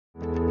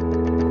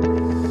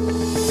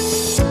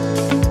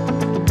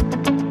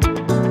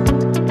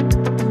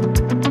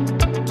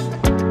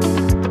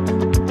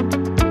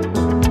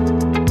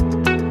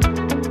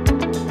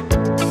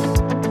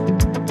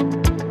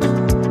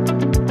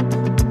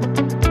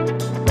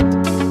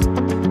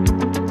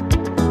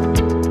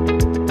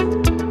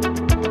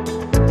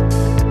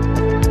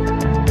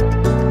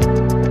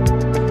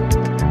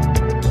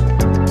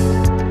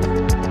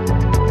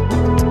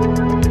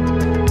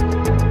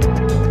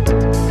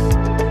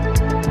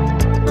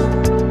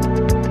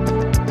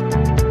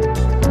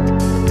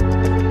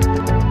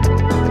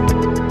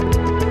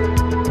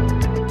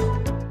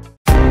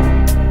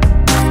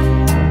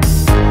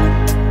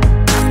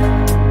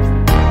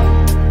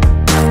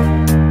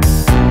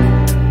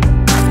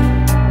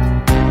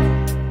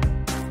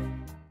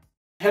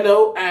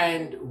Hello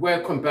and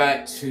welcome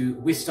back to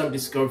Wisdom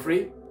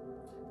Discovery,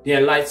 the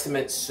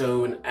Enlightenment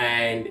Zone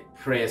and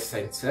Prayer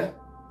Center.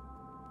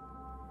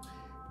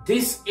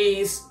 This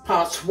is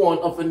part one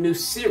of a new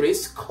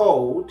series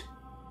called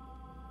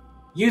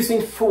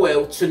Using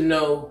Fuel to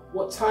Know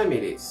What Time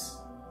It Is.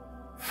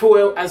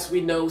 Fuel, as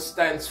we know,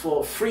 stands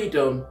for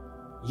Freedom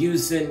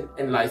Using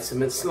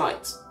Enlightenment's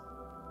Light.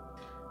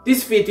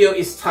 This video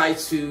is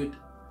titled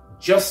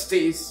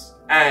Justice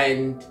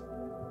and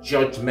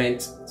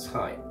Judgment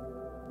Time.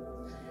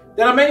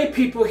 There are many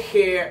people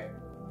here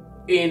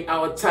in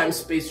our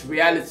time-space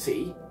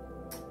reality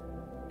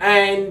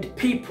and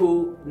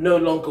people no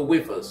longer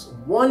with us,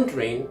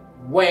 wondering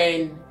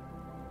when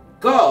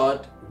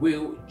God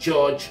will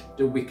judge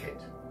the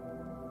wicked.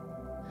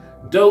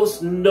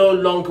 Those no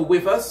longer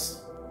with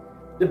us,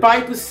 the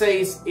Bible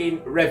says in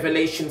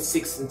Revelation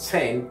 6 and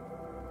 10,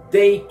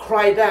 they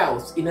cried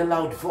out in a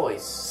loud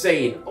voice,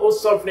 saying, O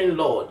sovereign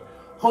Lord,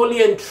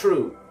 holy and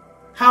true,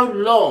 how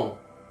long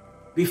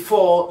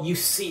before you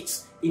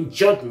sit in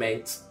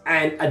judgment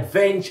and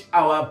avenge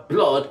our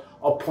blood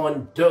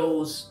upon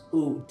those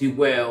who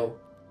dwell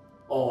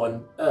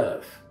on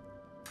earth?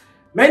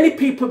 Many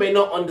people may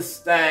not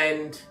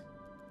understand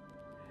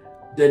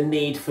the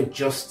need for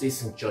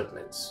justice and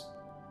judgment,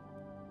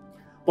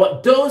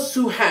 but those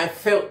who have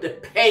felt the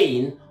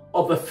pain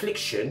of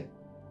affliction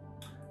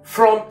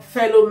from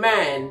fellow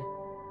man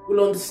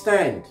will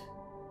understand.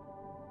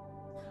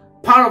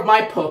 Part of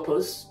my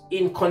purpose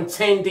in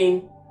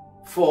contending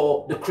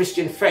for the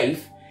Christian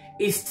faith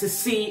is to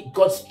see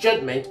God's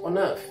judgment on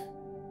earth.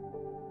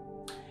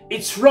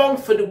 It's wrong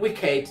for the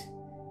wicked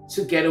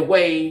to get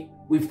away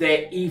with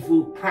their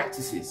evil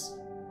practices,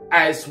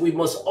 as we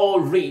must all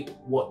reap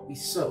what we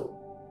sow.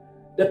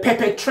 The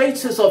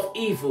perpetrators of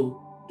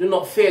evil do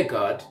not fear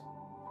God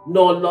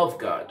nor love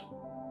God,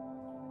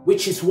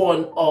 which is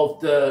one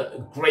of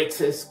the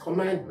greatest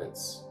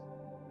commandments.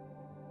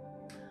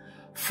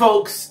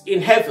 Folks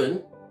in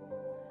heaven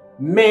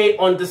may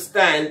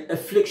understand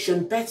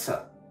affliction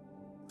better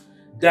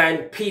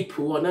than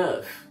people on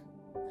earth.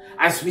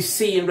 As we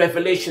see in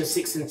Revelation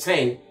 6 and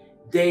 10,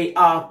 they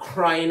are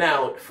crying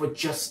out for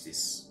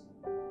justice.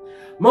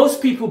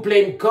 Most people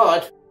blame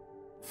God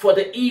for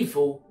the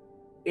evil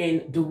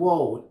in the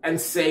world and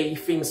say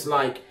things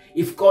like,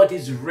 if God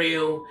is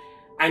real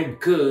and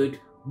good,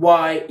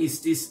 why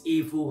is this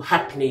evil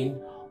happening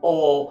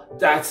or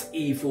that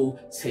evil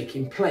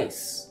taking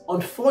place?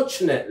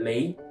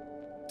 Unfortunately,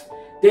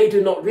 they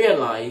do not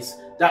realize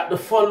that the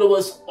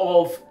followers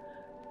of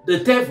the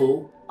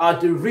devil are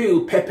the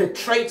real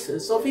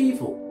perpetrators of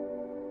evil.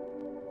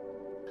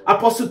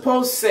 Apostle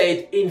Paul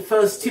said in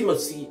 1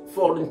 Timothy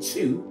 4 and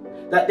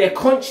 2 that their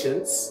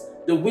conscience,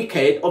 the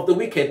wicked,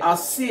 are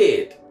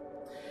seared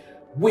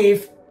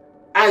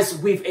as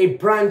with a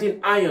branding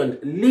iron,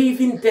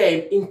 leaving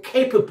them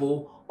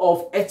incapable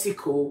of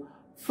ethical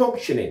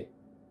functioning.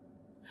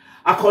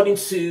 According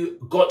to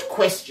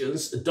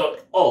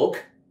GodQuestions.org,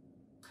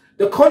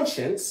 the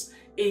conscience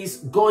is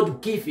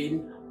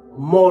God-given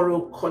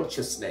moral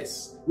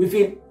consciousness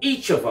within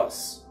each of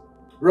us.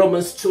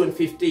 Romans 2 and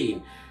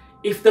 15.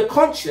 If the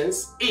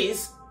conscience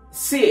is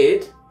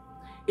seared,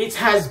 it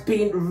has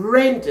been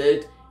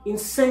rendered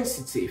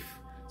insensitive.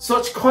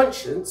 Such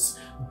conscience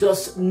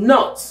does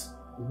not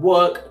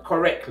work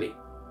correctly.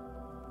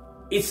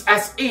 It's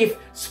as if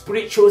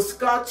spiritual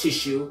scar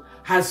tissue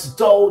has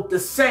dulled the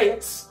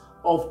sense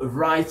of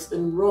right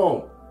and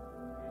wrong.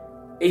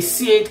 A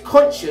seared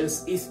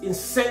conscience is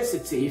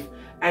insensitive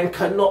and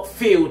cannot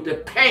feel the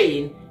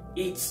pain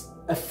it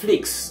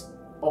afflicts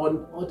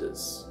on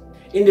others.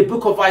 In the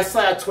book of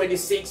Isaiah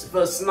 26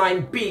 verse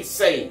 9b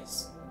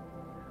says,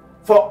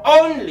 for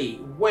only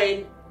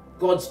when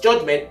God's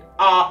judgment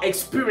are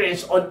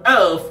experienced on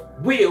earth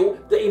will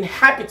the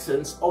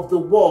inhabitants of the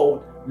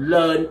world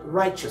learn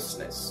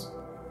righteousness.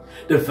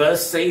 The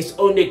verse says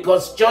only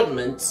God's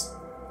judgments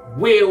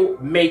will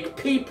make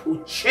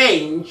people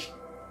change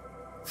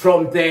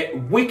from their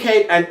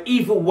wicked and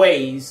evil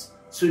ways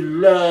to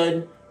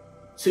learn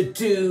to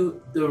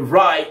do the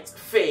right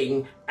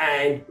thing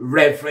and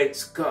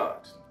reverence God.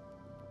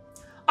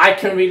 I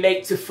can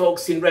relate to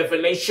folks in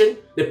Revelation.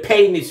 The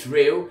pain is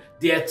real.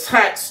 The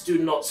attacks do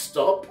not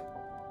stop,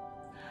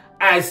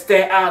 as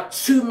there are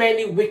too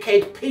many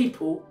wicked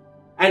people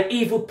and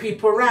evil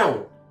people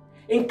around,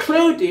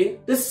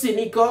 including the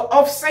synagogue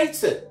of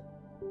Satan.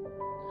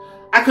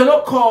 I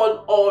cannot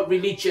call all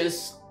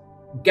religious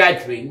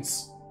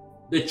gatherings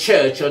the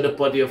church or the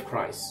body of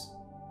Christ,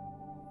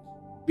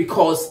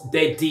 because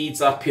their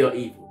deeds are pure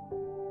evil.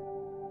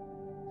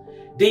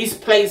 These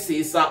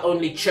places are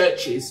only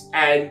churches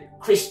and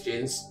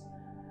Christians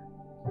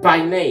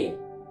by name.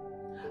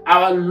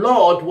 Our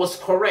Lord was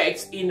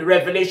correct in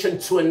Revelation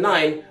 2 and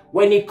 9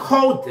 when he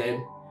called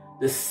them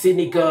the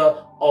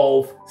synagogue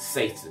of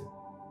Satan.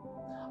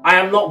 I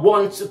am not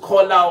one to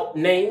call out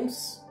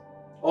names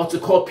or to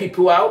call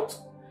people out.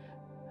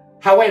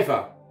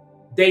 However,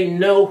 they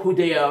know who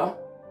they are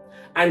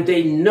and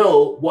they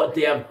know what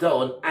they have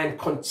done and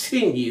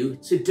continue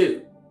to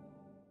do.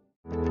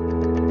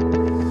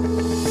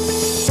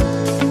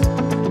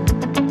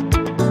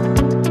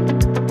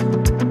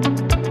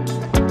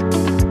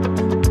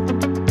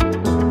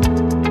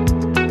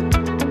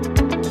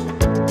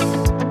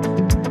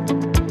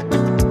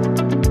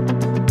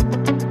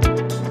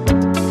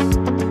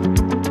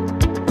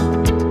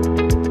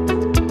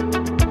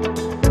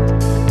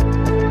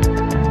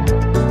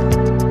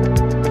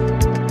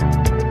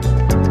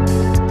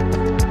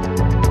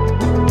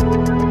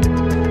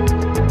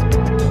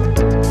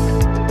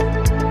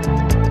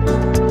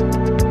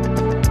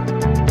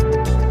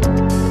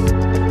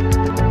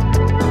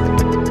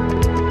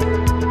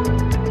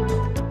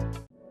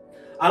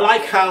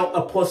 how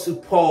Apostle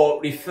Paul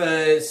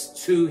refers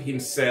to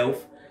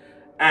himself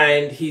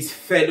and his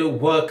fellow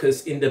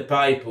workers in the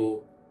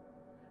Bible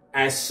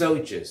as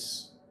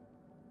soldiers.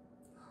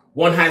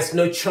 One has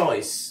no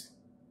choice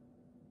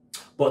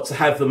but to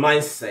have the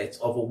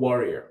mindset of a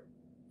warrior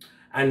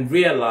and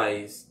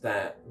realize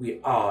that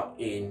we are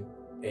in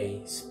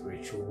a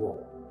spiritual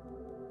war.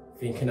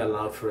 Thinking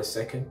aloud for a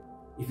second,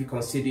 if you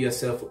consider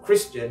yourself a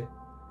Christian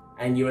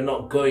and you're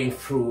not going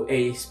through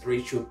a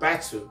spiritual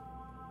battle,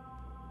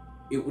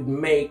 it would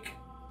make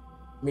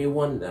me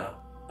wonder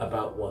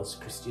about one's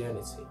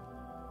Christianity.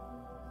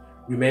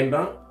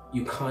 Remember,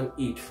 you can't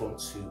eat from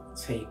two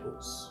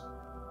tables,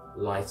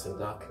 light and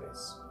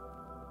darkness.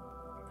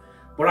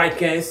 But I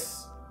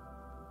guess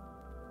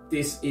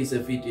this is a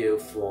video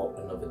for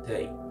another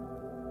day.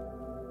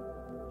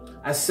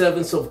 As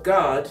servants of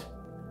God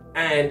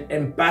and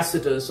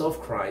ambassadors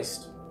of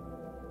Christ,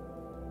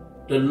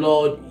 the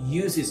Lord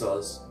uses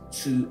us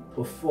to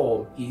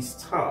perform his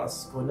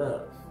task on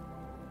earth,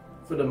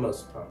 for the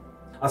most part.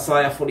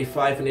 Isaiah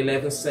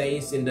 45:11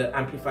 says in the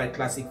Amplified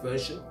Classic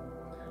Version,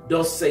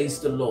 "Thus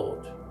says the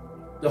Lord,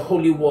 the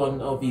Holy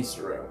One of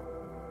Israel,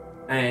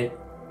 and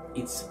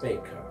its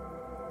Maker.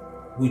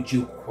 Would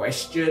you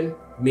question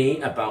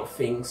me about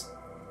things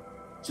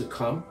to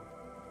come,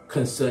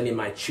 concerning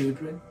my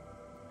children,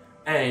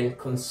 and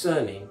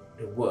concerning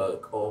the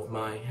work of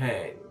my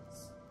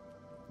hands?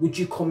 Would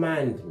you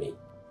command me?"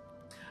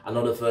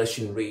 Another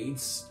version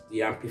reads,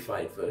 the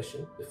Amplified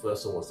Version. The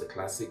first one was the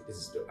Classic. This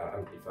is the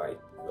Amplified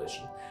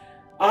Version.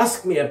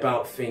 "Ask me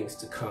about things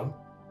to come,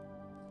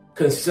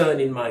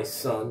 concerning my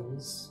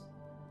sons,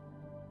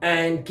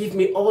 and give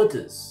me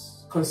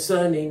orders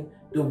concerning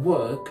the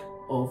work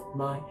of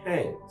my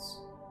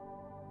hands."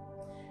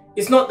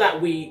 It's not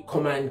that we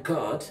command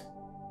God,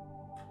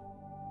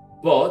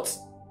 but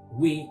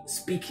we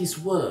speak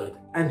his word,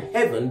 and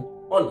heaven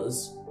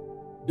honors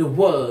the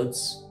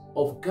words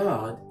of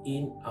God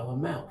in our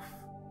mouth.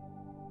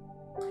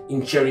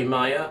 In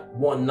Jeremiah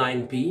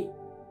 1:9b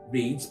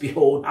reads,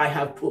 "Behold, I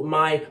have put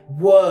my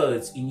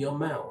words in your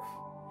mouth."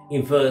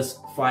 In verse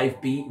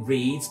 5b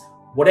reads,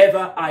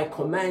 "Whatever I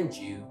command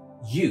you,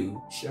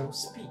 you shall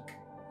speak."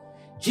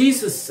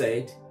 Jesus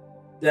said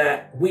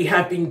that we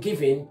have been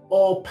given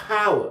all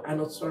power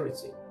and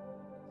authority.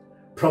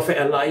 Prophet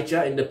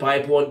Elijah in the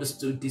Bible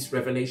understood this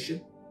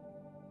revelation.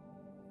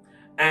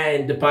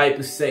 And the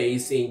Bible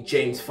says in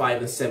James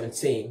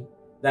 5:17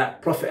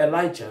 that Prophet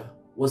Elijah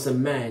was a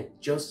man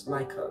just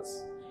like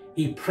us.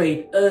 He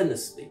prayed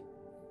earnestly.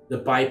 The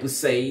Bible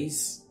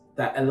says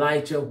that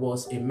Elijah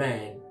was a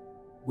man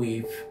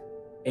with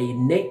a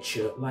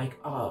nature like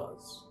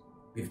ours,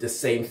 with the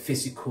same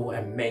physical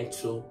and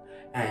mental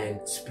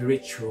and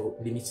spiritual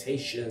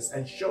limitations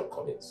and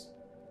shortcomings.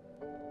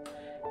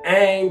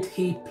 And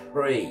he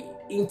prayed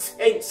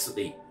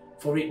intensely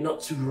for it not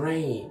to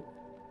rain.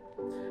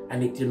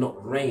 And it did not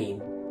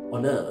rain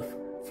on earth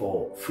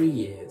for 3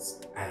 years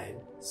and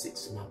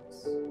 6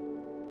 months.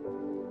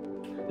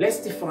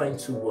 Let's define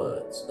two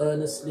words,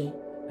 earnestly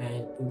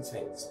and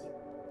intensely.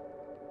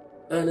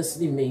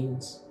 Earnestly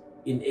means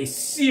in a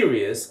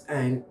serious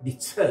and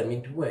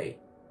determined way.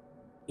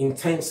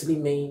 Intensely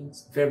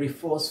means very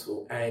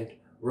forceful and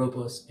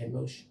robust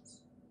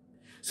emotions.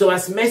 So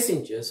as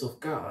messengers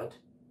of God,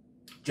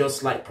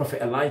 just like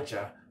Prophet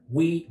Elijah,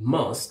 we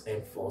must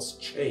enforce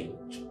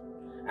change.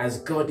 As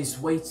God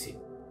is waiting,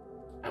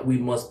 and we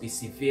must be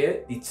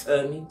severe,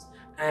 determined,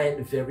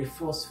 and very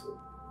forceful.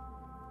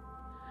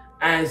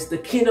 As the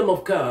kingdom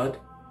of God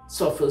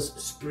suffers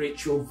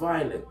spiritual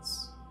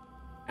violence,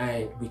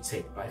 and we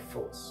take by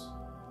force.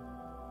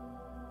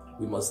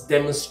 We must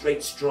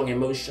demonstrate strong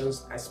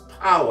emotions, as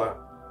power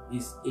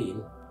is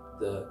in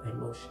the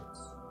emotions.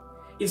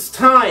 It's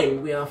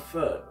time we are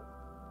firm.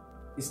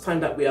 It's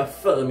time that we are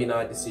firm in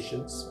our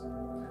decisions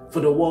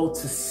for the world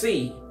to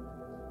see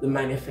the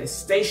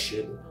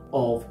manifestation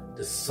of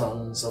the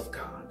sons of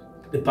God.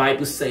 The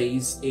Bible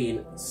says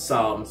in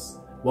Psalms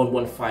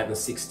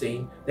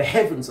 115:16, "The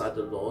heavens are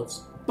the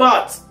Lord's,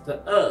 but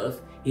the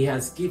earth he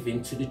has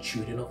given to the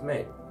children of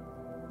men."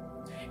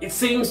 It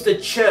seems the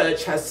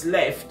church has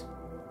left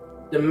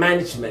the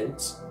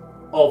management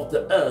of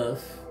the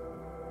earth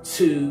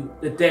to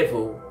the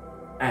devil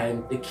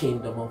and the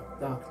kingdom of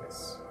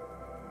darkness.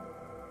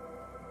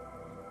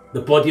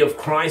 The body of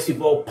Christ,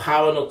 with all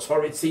power and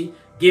authority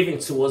given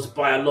to us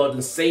by our Lord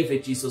and Savior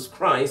Jesus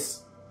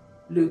Christ,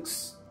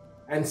 looks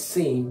and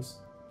seems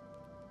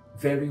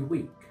very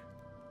weak.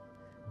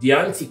 The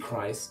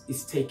Antichrist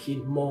is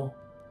taking more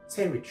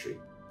territory.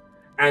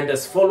 And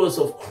as followers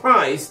of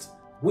Christ,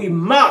 we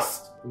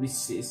must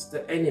resist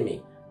the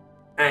enemy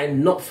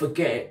and not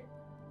forget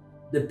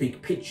the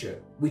big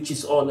picture, which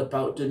is all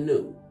about the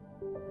new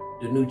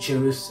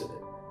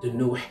Jerusalem, the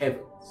new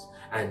heavens,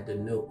 and the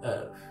new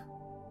earth,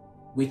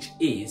 which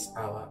is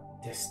our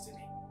destiny.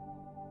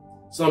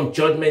 Some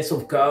judgments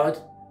of God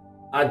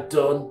are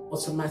done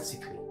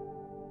automatically,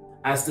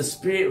 as the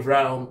spirit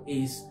realm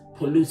is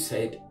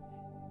polluted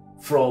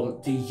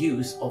from the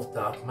use of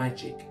dark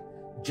magic,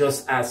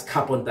 just as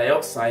carbon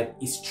dioxide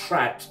is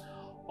trapped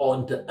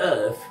on the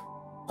earth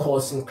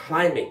causing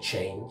climate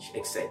change,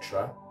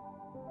 etc.,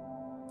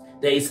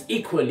 there is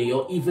equally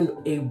or even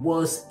a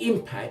worse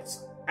impact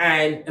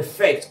and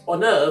effect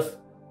on earth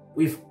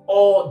with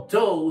all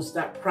those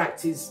that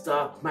practice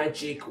dark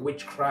magic,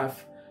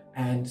 witchcraft,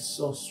 and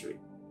sorcery.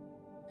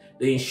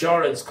 The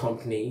insurance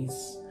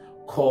companies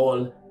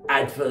call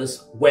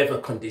adverse weather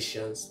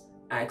conditions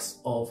acts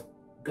of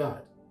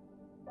God.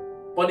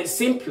 But it's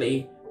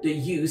simply the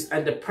use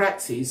and the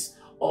practice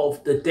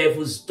of the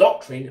devil's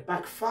doctrine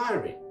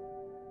backfiring.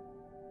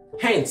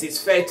 Hence, it's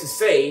fair to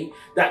say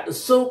that the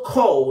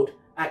so-called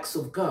acts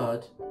of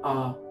God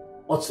are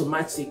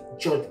automatic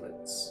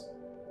judgments,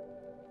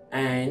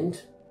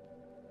 and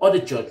other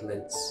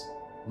judgments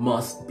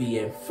must be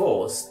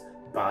enforced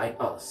by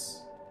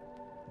us,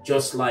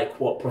 just like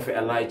what Prophet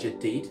Elijah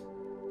did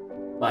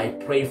by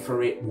praying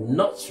for it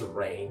not to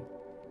rain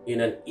in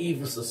an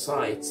evil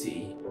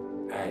society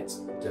at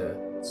the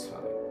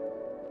time.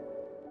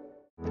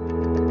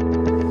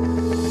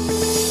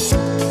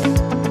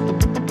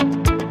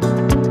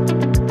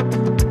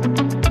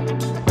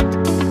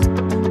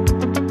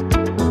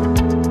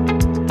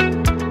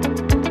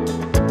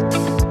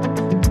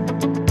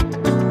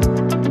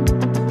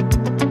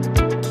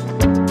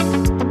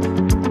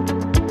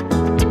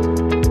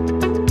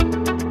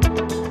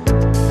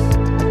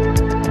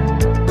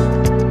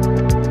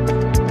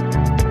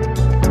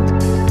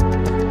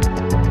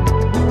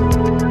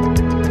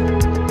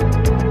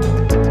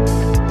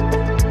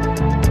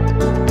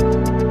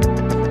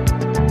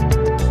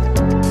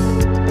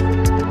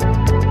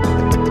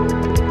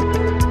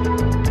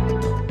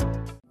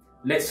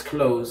 Let's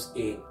close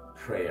in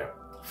prayer.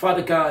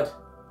 Father God,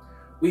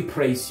 we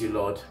praise you,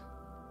 Lord,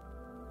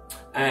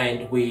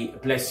 and we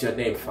bless your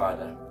name,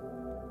 Father,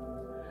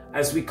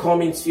 as we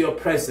come into your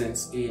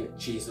presence in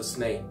Jesus'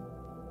 name.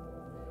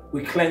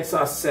 We cleanse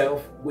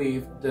ourselves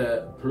with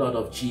the blood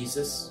of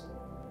Jesus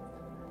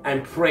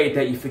and pray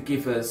that you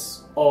forgive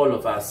us all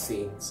of our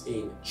sins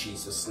in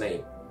Jesus'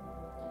 name.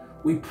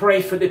 We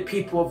pray for the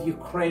people of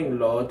Ukraine,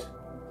 Lord,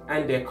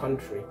 and their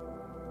country,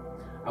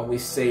 and we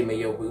say, may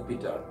your will be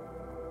done.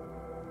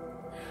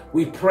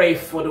 We pray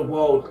for the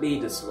world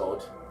leaders,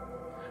 Lord,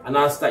 and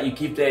ask that you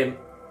give them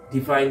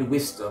divine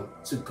wisdom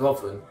to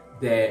govern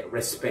their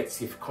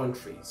respective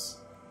countries,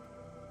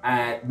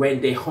 and when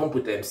they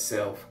humble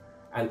themselves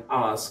and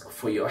ask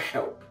for your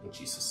help in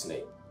Jesus'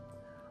 name.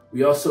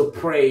 We also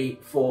pray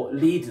for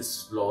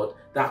leaders, Lord,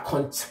 that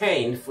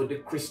contend for the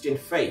Christian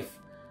faith,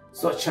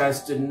 such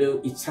as the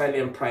new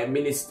Italian Prime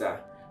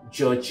Minister,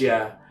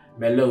 Giorgia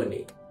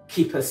Meloni.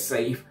 Keep her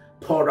safe.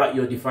 Pour out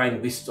your divine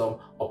wisdom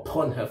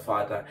upon her,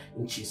 Father,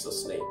 in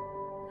Jesus' name.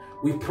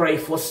 We pray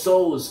for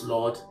souls,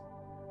 Lord,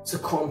 to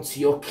come to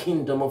your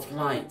kingdom of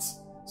light.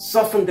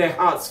 Soften their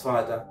hearts,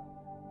 Father,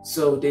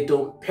 so they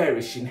don't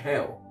perish in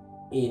hell,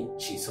 in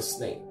Jesus'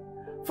 name.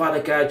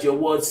 Father God, your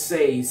word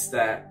says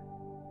that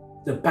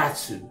the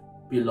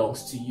battle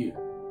belongs to you.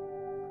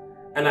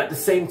 And at the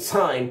same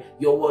time,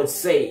 your word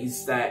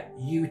says that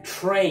you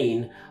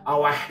train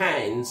our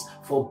hands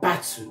for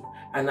battle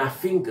and our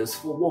fingers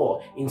for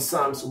war in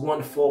Psalms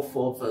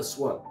 144 verse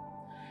 1.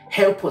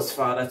 Help us,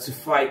 Father, to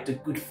fight the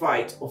good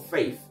fight of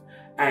faith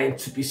and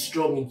to be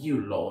strong in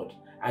you, Lord,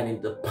 and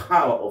in the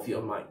power of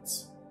your might.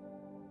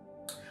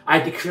 I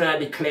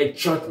declare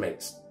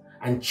judgment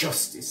and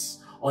justice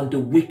on the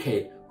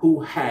wicked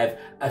who have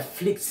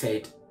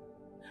afflicted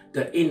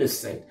the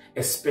innocent,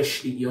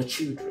 especially your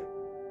children.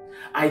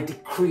 I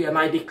decree and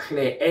I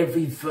declare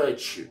every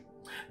virtue,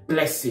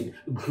 blessing,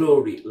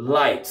 glory,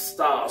 light,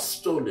 star,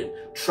 stolen,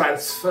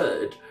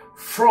 transferred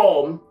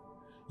from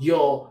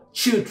your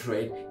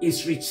children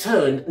is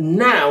returned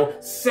now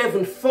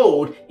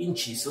sevenfold in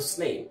Jesus'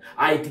 name.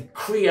 I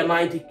decree and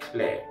I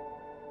declare,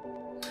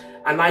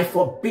 and I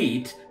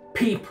forbid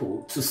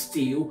people to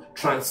steal,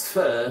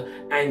 transfer,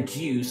 and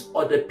use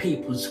other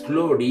people's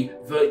glory,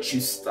 virtue,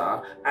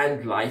 star,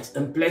 and light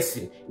and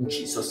blessing in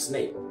Jesus'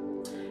 name.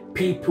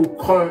 People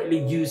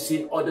currently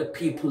using other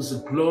people's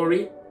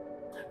glory,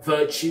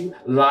 virtue,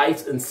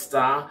 light, and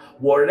star,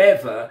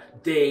 whatever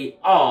they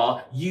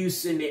are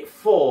using it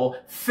for,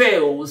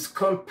 fails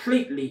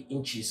completely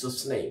in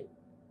Jesus' name.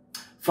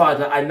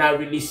 Father, I now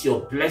release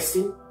your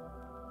blessing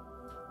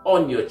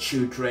on your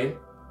children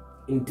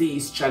in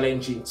these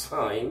challenging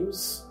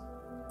times,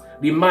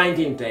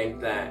 reminding them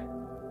that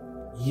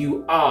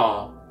you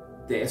are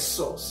their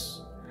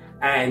source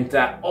and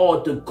that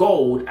all the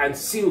gold and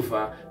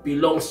silver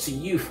belongs to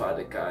you,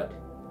 Father God.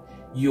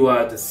 You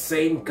are the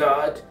same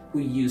God who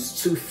used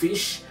 2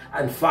 fish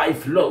and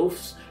 5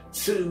 loaves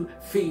to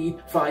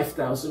feed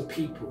 5,000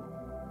 people.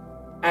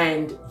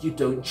 And you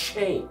don't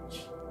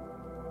change.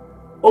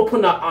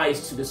 Open our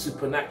eyes to the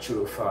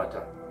supernatural,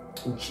 Father,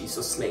 in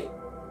Jesus' name.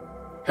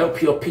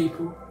 Help your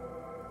people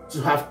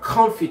to have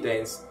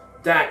confidence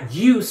that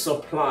you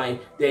supply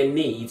their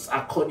needs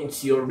according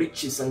to your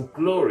riches and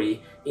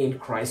glory in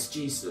Christ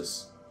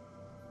Jesus.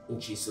 In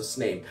Jesus'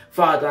 name.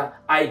 Father,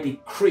 I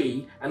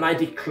decree and I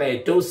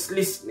declare those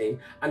listening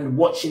and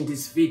watching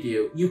this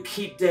video, you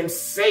keep them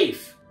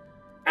safe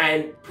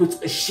and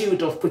put a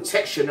shield of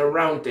protection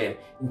around them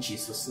in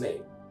Jesus'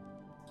 name.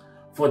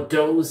 For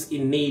those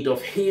in need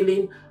of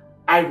healing,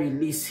 I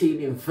release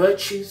healing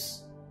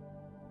virtues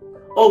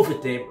over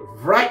them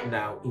right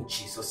now in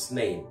Jesus'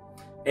 name.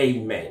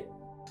 Amen.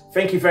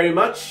 Thank you very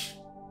much.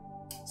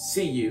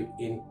 See you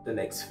in the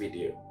next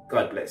video.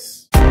 God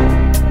bless.